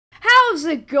How's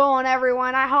it going,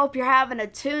 everyone? I hope you're having a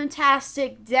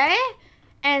toontastic day.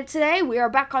 And today we are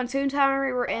back on Toontown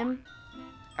Rewritten.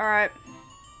 Alright.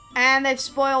 And they've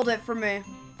spoiled it for me.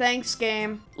 Thanks,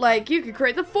 game. Like, you can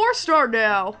create the 4-star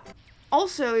now.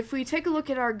 Also, if we take a look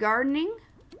at our gardening,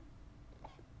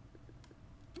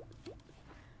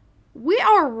 we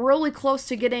are really close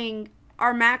to getting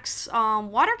our max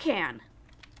water can.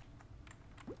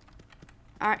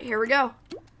 Alright, here we go.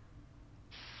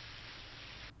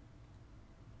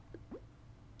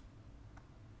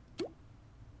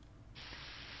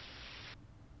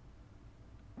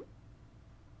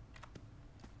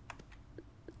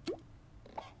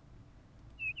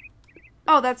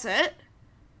 Oh, that's it?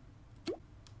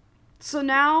 So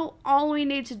now, all we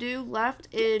need to do left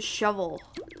is shovel.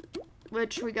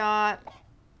 Which we got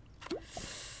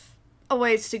a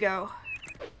ways to go.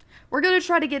 We're gonna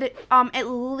try to get it, at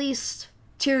least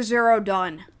tier 0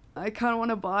 done. I kinda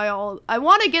wanna buy all... I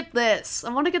wanna get this.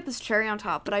 I wanna get this cherry on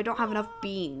top, but I don't have enough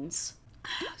beans.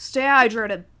 Stay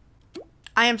hydrated.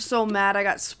 I am so mad I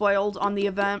got spoiled on the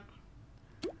event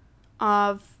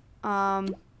of,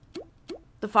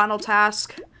 the final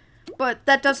task, but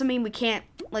that doesn't mean we can't,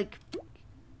 like,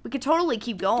 we could totally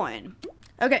keep going.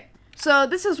 Okay, so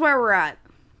this is where we're at.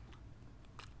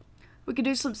 We could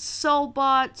do some soul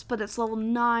bots, but it's level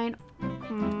 9.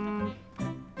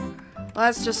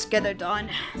 Let's just get it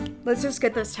done. Let's just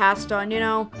get this task done, you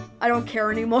know? I don't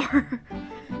care anymore.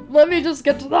 Let me just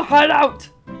get to the hideout.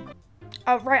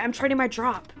 Oh, right, I'm trading my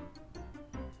drop.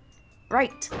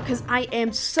 Right, because I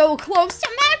am so close to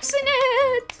maxing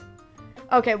it.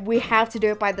 Okay, we have to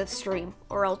do it by this stream,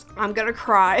 or else I'm gonna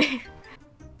cry.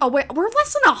 Oh wait, we're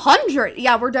less than 100.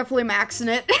 Yeah, we're definitely maxing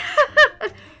it.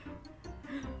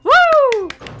 Woo!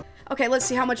 Okay, let's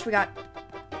see how much we got.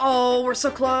 Oh, we're so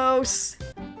close.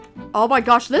 Oh my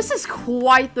gosh, this is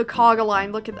quite the cog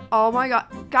line. Look at that. Oh my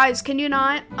god. Guys, can you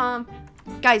not?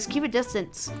 Guys, keep a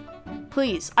distance.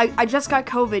 Please. I just got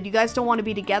COVID. You guys don't want to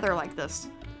be together like this.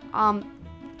 I'm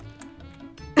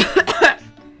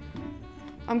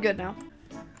good now.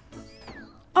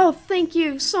 Oh, thank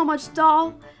you so much,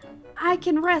 doll. I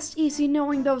can rest easy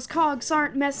knowing those cogs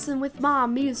aren't messing with my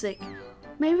music.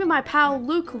 Maybe my pal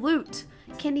Lute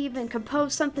can even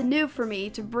compose something new for me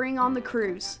to bring on the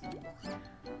cruise.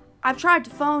 I've tried to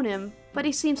phone him, but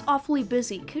he seems awfully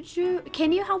busy.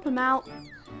 Can you help him out?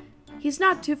 He's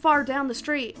not too far down the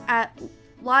street at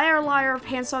Liar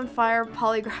Pants on Fire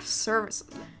Polygraph Service.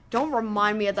 Don't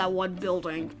remind me of that one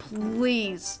building,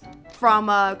 please, from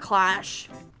Clash.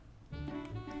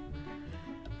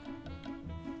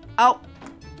 Oh.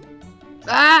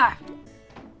 Ah!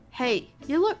 Hey,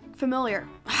 you look familiar.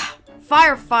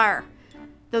 Fire.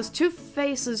 Those two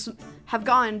faces have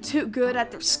gotten too good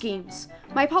at their schemes.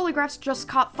 My polygraphs just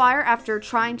caught fire after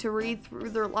trying to read through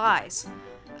their lies.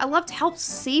 I love to help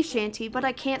Sea Shanty, but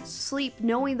I can't sleep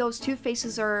knowing those two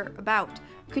faces are about.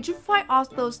 Could you fight off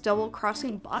those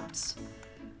double-crossing butts?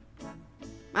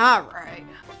 Alright.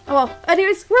 Well,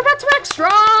 anyways, we're about to max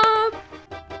drop!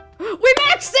 We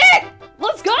maxed it!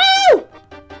 Let's go!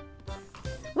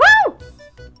 Woo!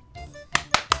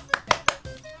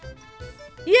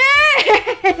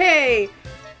 Yay!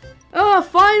 Oh,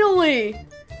 finally!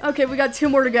 Okay, we got 2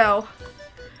 more to go.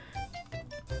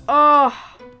 Oh.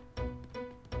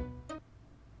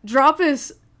 Drop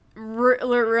is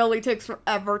really takes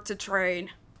forever to train.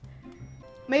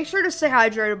 Make sure to stay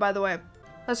hydrated, by the way.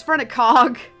 Let's friend a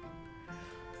cog.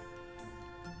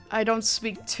 I don't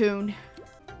speak Toon.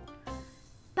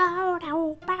 What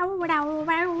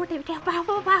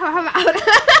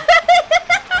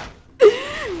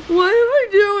am I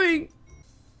doing?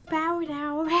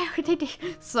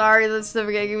 Sorry, that's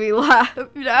making me laugh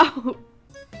now.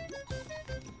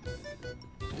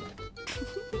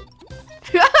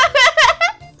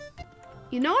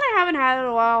 You know what I haven't had in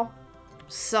a while?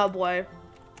 Subway.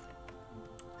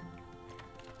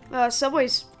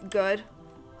 Subway's good.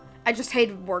 I just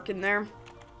hated working there.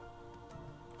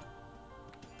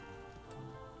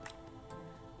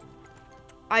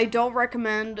 I don't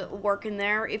recommend working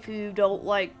there if you don't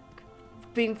like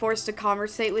being forced to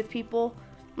conversate with people,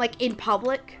 like in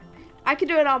public. I could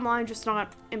do it online, just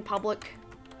not in public.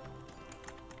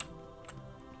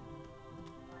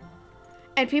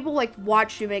 And people like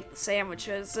watch you make the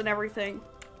sandwiches and everything.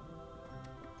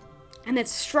 And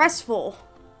it's stressful.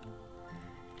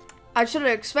 I should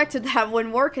have expected that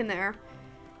when working there.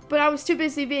 But I was too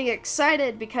busy being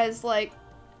excited because, like,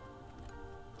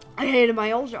 I hated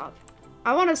my old job.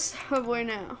 I want a Subway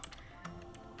now.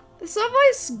 The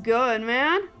Subway's good,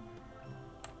 man.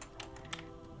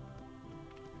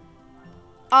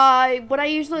 What I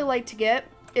usually like to get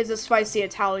is a spicy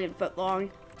Italian footlong.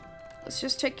 Let's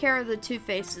just take care of the two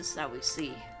faces that we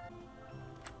see.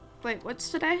 Wait, what's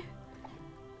today?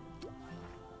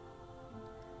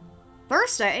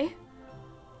 Thursday?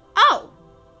 Oh!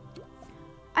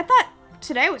 I thought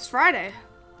today was Friday.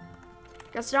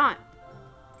 Guess not.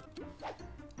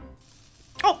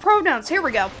 Oh, pronouns. Here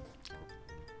we go.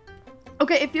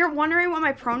 Okay, if you're wondering what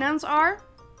my pronouns are,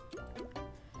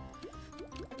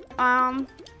 oh,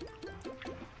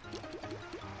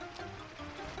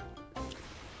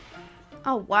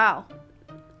 wow.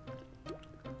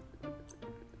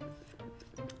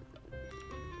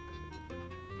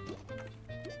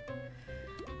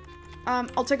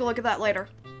 I'll take a look at that later.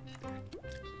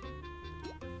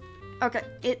 Okay,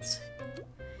 it's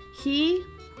he,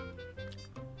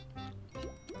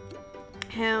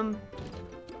 him,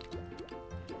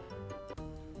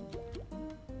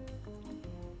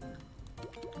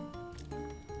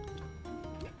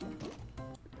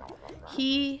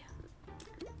 he,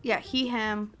 yeah, he,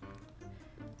 him,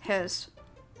 his.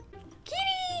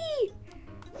 Kitty!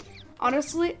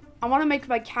 Honestly, I want to make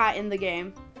my cat in the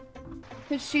game.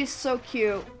 Because she's so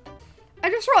cute. I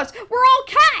just realized, we're all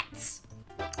cats!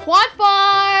 Quad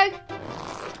fog!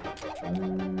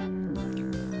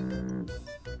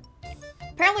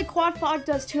 Apparently quad fog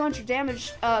does 200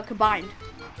 damage combined.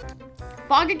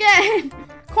 Fog again!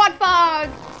 Quad fog!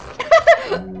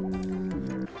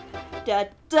 Da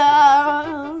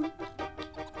da!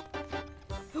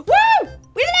 Woo!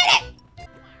 We did it!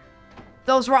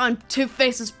 Those rotten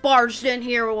two-faces barged in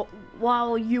here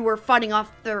while you were fighting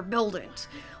off their buildings.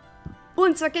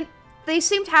 1 second, they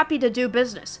seemed happy to do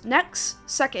business. Next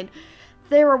second,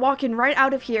 they were walking right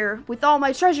out of here with all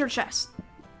my treasure chests.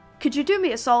 Could you do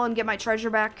me a solid and get my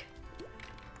treasure back?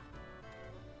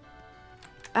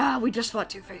 Ah, we just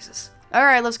fought two faces.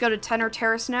 Alright, let's go to Tenor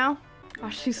Terrace now. Oh,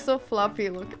 she's so fluffy.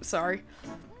 Look, sorry.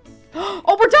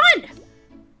 Oh, we're done!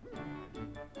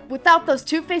 Without those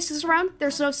two faces around,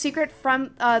 there's no secret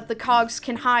from the cogs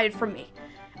can hide from me.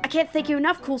 I can't thank you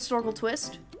enough, cool Snorkel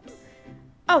Twist.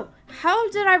 Oh, how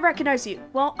did I recognize you?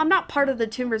 Well, I'm not part of the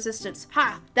Tomb Resistance.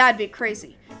 Ha, that'd be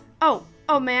crazy. Oh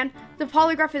man, the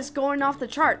polygraph is going off the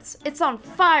charts. It's on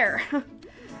fire.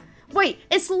 Wait,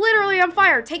 it's literally on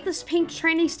fire. Take this pink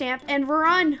training stamp and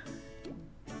run.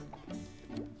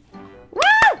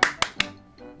 Woo!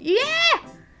 Yeah!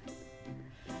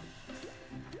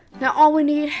 Now all we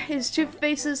need is two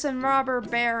faces and robber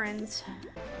barons.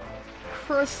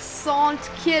 Croissant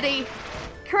kitty.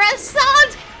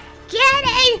 Croissant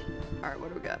kitty! Alright, what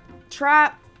do we got?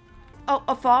 Trap. Oh,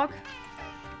 a fog.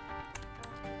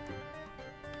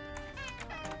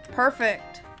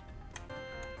 Perfect.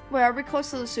 Wait, are we close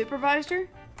to the supervisor?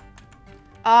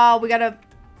 Oh, we got a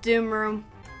doom room.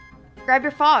 Grab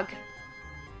your fog.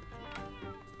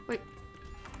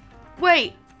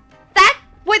 Wait,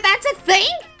 that's a thing?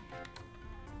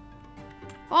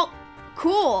 Well,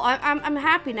 cool. I'm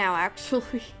happy now,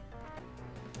 actually.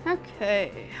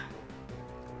 Okay.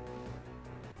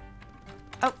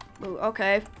 Oh, ooh,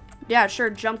 okay. Yeah, sure,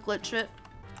 jump glitch it.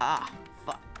 Ah,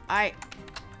 fuck.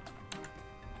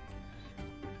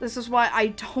 This is why I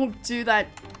don't do that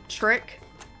trick.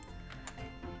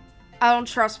 I don't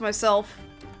trust myself.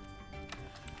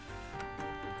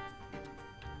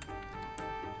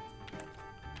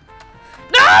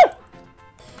 No!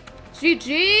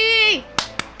 GG!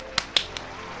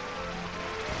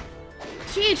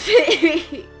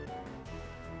 GG!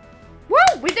 Woo!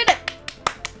 We did it!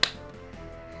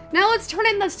 Now let's turn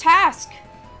in this task.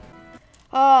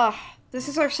 This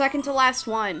is our second to last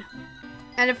one.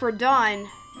 And if we're done,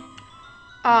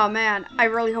 oh man, I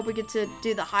really hope we get to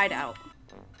do the hideout.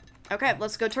 Okay,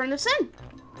 let's go turn this in.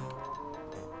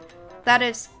 That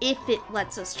is, if it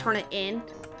lets us turn it in.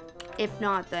 If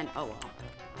not, then oh well.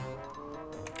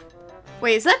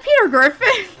 Wait, is that Peter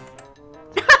Griffin?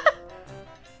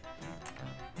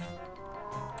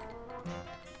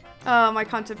 Oh, my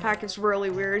content pack is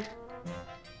really weird.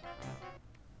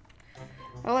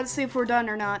 Well, let's see if we're done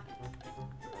or not.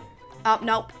 Oh,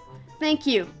 nope. Thank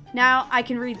you. Now I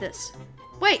can read this.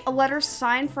 Wait, a letter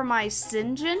signed from my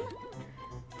Sinjin?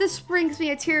 This brings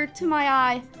me a tear to my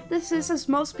eye. This is his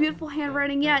most beautiful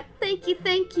handwriting yet. Thank you,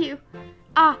 thank you.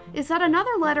 Ah, is that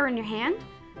another letter in your hand?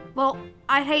 Well,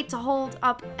 I'd hate to hold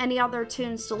up any other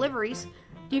Toon's deliveries.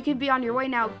 You can be on your way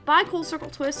now. Bye, cool Circle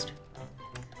Twist.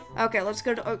 Okay, let's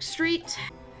go to Oak Street.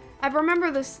 I remember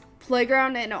this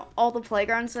playground and all the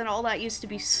playgrounds and all that used to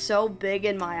be so big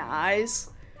in my eyes.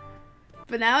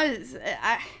 But now it's,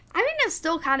 I mean, it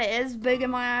still kind of is big in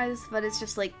my eyes, but it's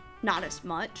just like not as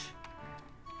much.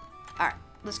 All right,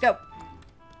 let's go.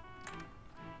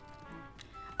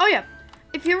 Oh yeah,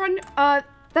 if you're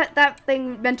that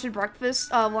thing mentioned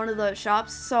breakfast, one of the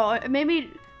shops, so it made me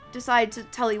decide to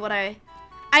tell you what I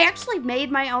actually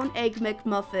made my own Egg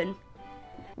McMuffin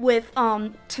with,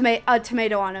 a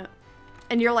tomato on it.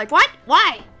 And you're like, what?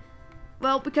 Why?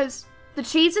 Well, because the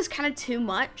cheese is kind of too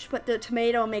much, but the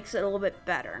tomato makes it a little bit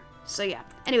better. So yeah.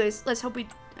 Anyways, let's hope we...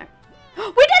 We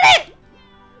did it!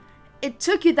 It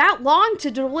took you that long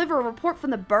to deliver a report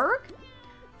from the Berg?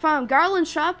 From Garland's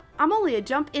shop, I'm only a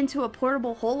jump into a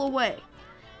portable hole away.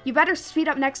 You better speed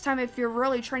up next time if you're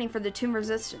really training for the Tomb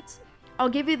Resistance. I'll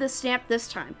give you the stamp this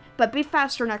time, but be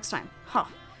faster next time. Huh.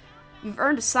 You've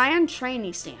earned a Scion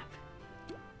trainee stamp.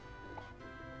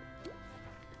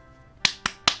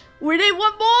 We need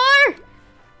one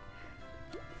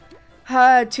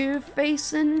more!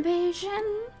 Two-Face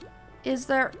invasion? Is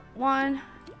there one?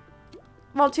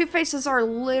 Well, Two-Faces are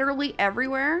literally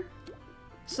everywhere.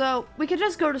 So, we could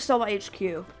just go to Soma HQ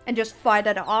and just fight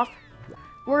it off.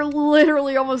 We're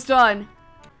literally almost done.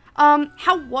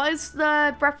 How was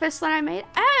the breakfast that I made?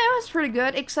 It was pretty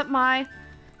good, except my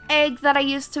egg that I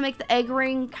used to make the egg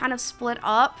ring kind of split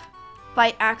up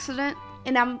by accident,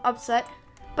 and I'm upset.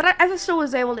 But I still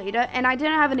was able to eat it, and I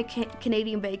didn't have any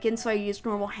Canadian bacon, so I used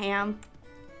normal ham.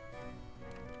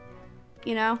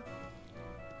 You know?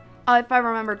 If I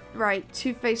remember right,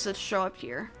 Two-Faces show up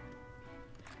here.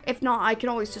 If not, I can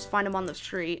always just find them on the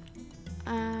street.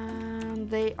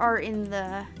 They are in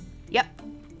the... Yep.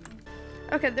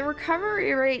 Okay, the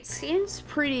recovery rate seems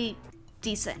pretty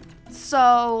decent.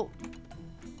 So,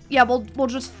 yeah, we'll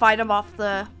just fight them off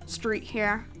the street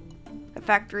here. The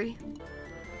factory.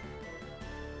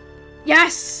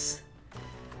 Yes!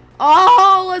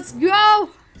 Oh, let's go!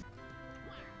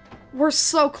 We're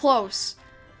so close.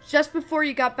 Just before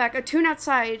you got back, a tune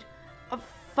outside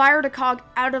fired a cog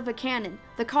out of a cannon.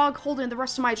 The cog holding the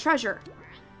rest of my treasure.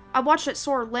 I watched it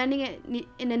soar, landing it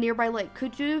in a nearby lake.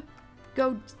 Could you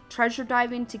go treasure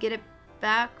diving to get it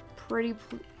back? Pretty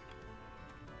please.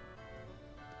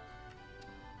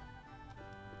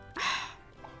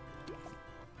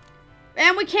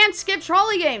 And we can't skip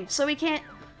trolley games, so we can't.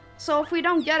 So if we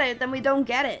don't get it, then we don't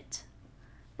get it.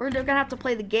 We're gonna have to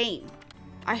play the game.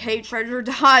 I hate treasure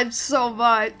dives so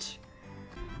much.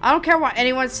 I don't care what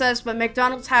anyone says, but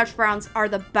McDonald's hash browns are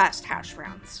the best hash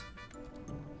browns.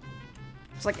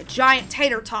 It's like a giant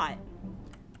tater tot.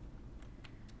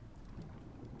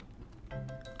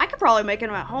 I could probably make them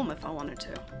at home if I wanted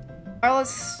to. Alright,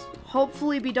 let's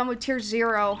hopefully be done with tier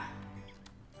 0.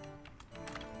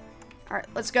 Alright,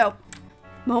 let's go.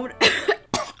 Moment.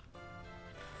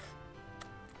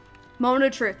 Moment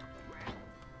of truth.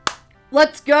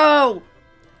 Let's go!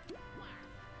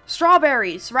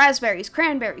 Strawberries, raspberries,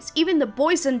 cranberries, even the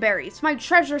boysenberries. My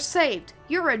treasure saved.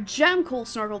 You're a gem, cool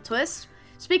Snorkel Twist.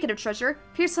 Speaking of treasure,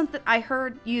 here's something I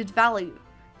heard you'd value.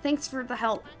 Thanks for the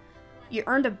help. You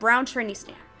earned a brown trainee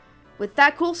stamp. With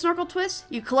that cool Snorkel Twist,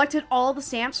 you collected all the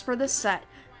stamps for this set.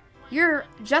 You're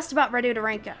just about ready to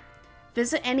rank up.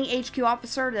 Visit any HQ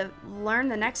officer to learn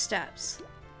the next steps.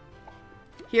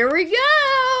 Here we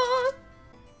go!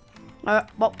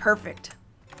 Well, perfect.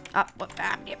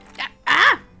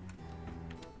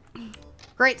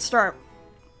 Great start.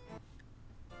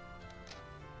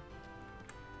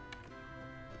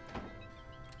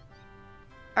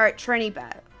 Alright, trainee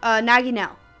bat. Naggy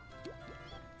Nell.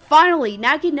 Finally,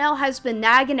 Naggy Nell has been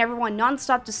nagging everyone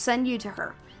nonstop to send you to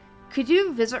her. Could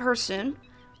you visit her soon?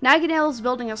 Naggy Nell's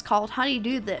building is called Honey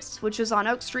Do This, which is on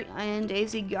Oak Street and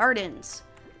Daisy Gardens.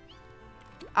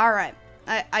 Alright,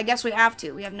 I guess we have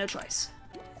to. We have no choice.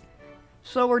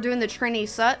 So we're doing the trainee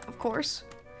set, of course.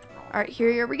 Alright,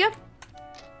 here we go.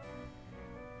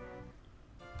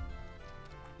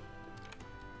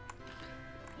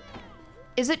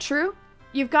 Is it true?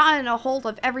 You've gotten a hold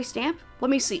of every stamp? Let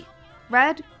me see.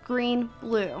 Red, green,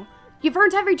 blue. You've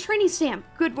earned every trainee stamp.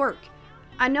 Good work.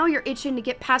 I know you're itching to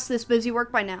get past this busy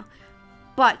work by now,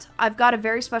 but I've got a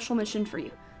very special mission for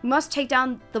you. You must take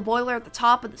down the boiler at the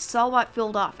top of the Selbot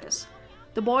field office.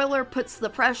 The boiler puts the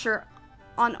pressure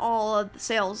on all of the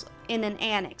cells in an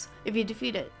annex. If you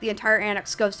defeat it, the entire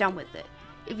annex goes down with it.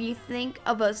 If you think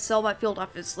of a Selbot field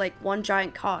office like one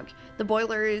giant cog, the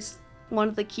boiler is one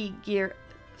of the key gears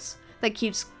that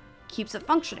keeps it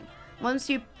functioning. Once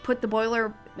you put the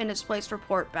boiler in its place,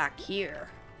 report back here.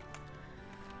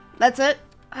 That's it.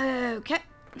 Okay.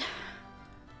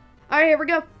 Alright, here we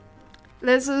go.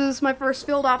 This is my first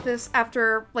field office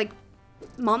after, like,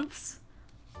 months.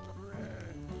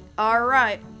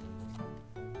 Alright.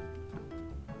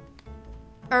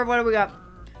 Or what do we got?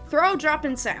 Throw, drop,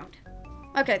 and sound.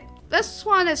 Okay, this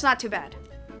one is not too bad.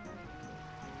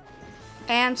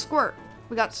 And squirt.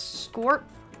 We got squirt.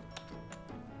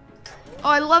 Oh,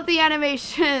 I love the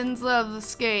animations of the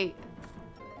skate.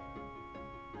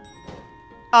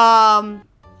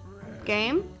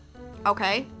 Game?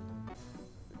 Okay.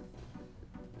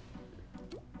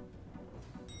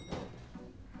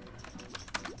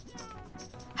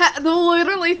 They're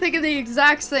literally thinking the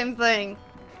exact same thing.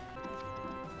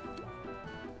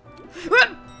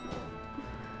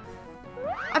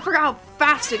 I forgot how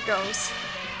fast it goes.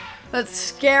 That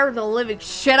scared the living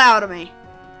shit out of me.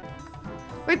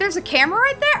 Wait, there's a camera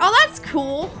right there? Oh, that's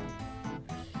cool.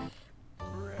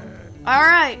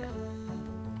 Alright.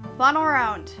 Final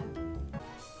round.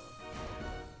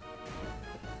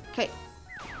 Okay.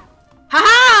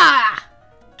 Haha!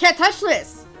 Can't touch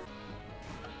this!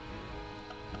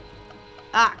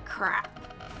 Ah, crap.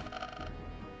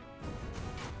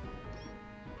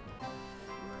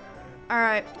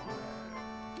 Alright.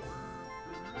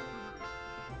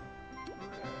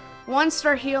 1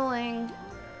 star healing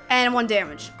and 1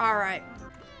 damage. Alright.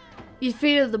 You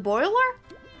defeated the boiler?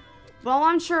 Well,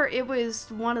 I'm sure it was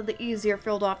one of the easier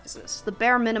field offices. The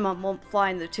bare minimum won't fly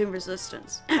in the Tomb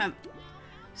Resistance.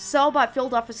 Cellbot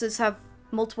field offices have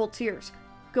multiple tiers,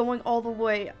 going all the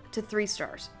way to 3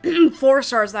 stars. 4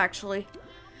 stars, actually.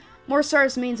 More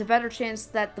stars means a better chance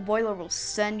that the boiler will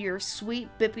send your sweet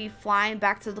Bippy flying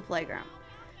back to the playground.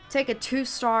 Take a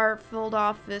 2-star field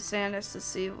office and to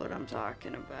see what I'm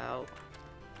talking about.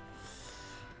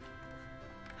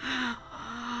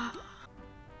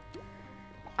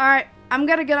 Alright, I'm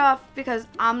gonna get off because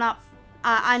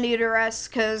I need a rest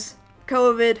because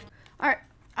COVID. Alright,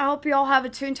 I hope you all have a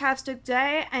toontastic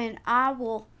day and I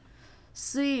will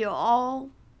see you all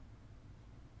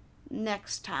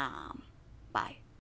next time. Bye.